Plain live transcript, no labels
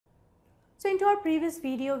So into our previous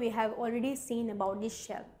video, we have already seen about the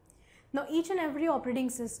shell. Now each and every operating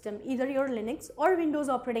system, either your Linux or Windows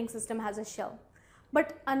operating system has a shell.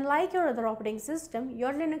 But unlike your other operating system,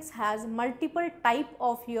 your Linux has multiple type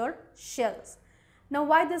of your shells. Now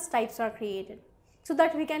why these types are created? So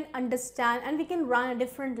that we can understand and we can run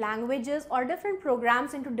different languages or different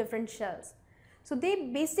programs into different shells. So they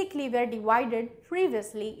basically were divided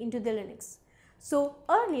previously into the Linux. So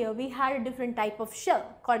earlier we had a different type of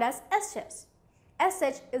shell called as SH.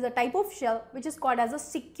 SH is a type of shell which is called as a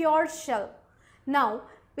secure shell. Now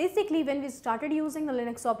basically when we started using the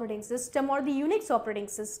Linux operating system or the Unix operating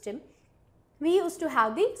system, we used to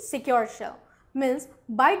have the secure shell. Means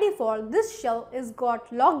by default this shell is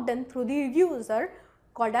got logged in through the user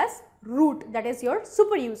called as root, that is your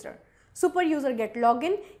super user. Super user get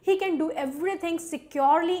login, he can do everything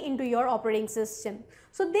securely into your operating system.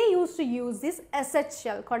 So they used to use this SH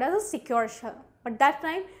shell called as a secure shell. But that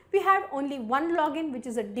time we had only one login, which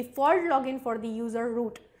is a default login for the user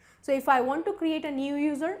root. So if I want to create a new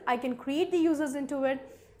user, I can create the users into it.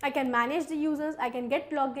 I can manage the users, I can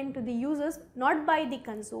get logged into the users not by the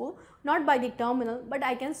console, not by the terminal, but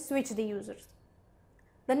I can switch the users.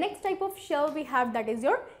 The next type of shell we have, that is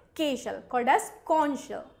your K shell called as Con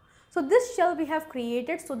shell. So this shell we have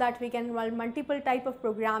created so that we can run multiple type of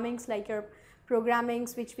programmings like your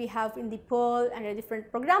programmings which we have in the Perl and different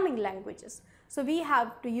programming languages. So we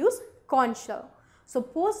have to use Con shell. So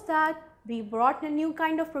post that we brought a new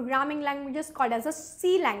kind of programming languages called as a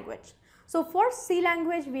C language. So for C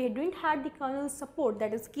language, we didn't have the kernel support,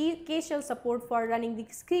 that is K shell support for running the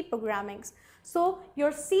C programmings. So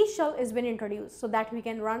your C shell has been introduced so that we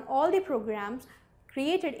can run all the programs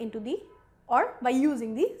created into the or by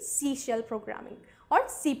using the C shell programming or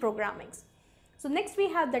C programmings. So next we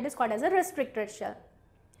have that is called as a restricted shell.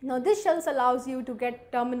 Now this shell allows you to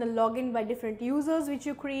get terminal login by different users which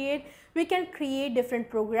you create. We can create different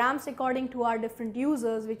programs according to our different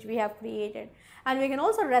users which we have created. And we can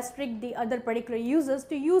also restrict the other particular users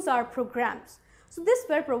to use our programs. So this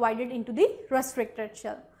were provided into the restricted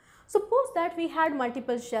shell. Suppose that we had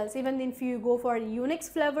multiple shells. Even if you go for Unix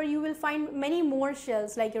flavor, you will find many more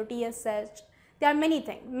shells like your TSH. There are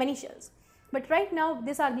many shells. But right now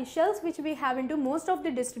these are the shells which we have into most of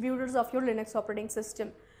the distributors of your Linux operating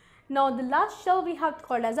system. Now the last shell we have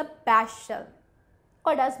called as a bash shell,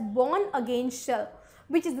 called as born again shell,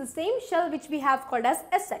 which is the same shell which we have called as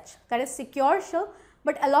SH, that is secure shell,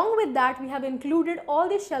 but along with that we have included all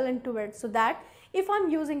the shell into it so that if I am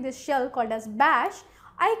using this shell called as bash,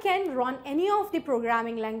 I can run any of the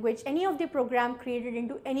programming language, any of the program created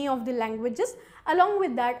into any of the languages. Along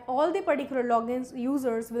with that, all the particular logins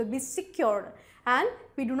users will be secured and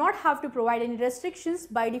we do not have to provide any restrictions.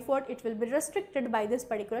 By default, it will be restricted by this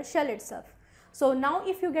particular shell itself. So now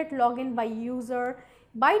if you get login by user,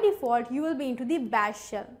 by default you will be into the bash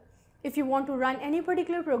shell. If you want to run any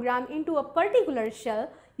particular program into a particular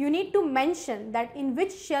shell, you need to mention that in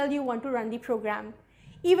which shell you want to run the program.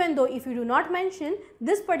 Even though if you do not mention,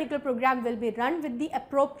 this particular program will be run with the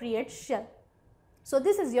appropriate shell. So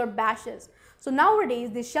this is your bashes. So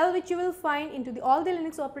nowadays the shell which you will find into all the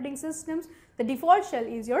Linux operating systems, the default shell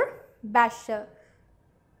is your bash shell.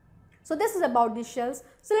 So this is about the shells.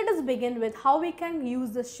 So let us begin with how we can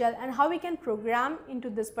use this shell and how we can program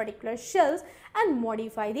into this particular shells and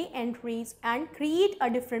modify the entries and create a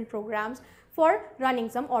different programs for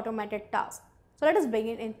running some automated tasks. So let us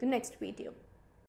begin in the next video.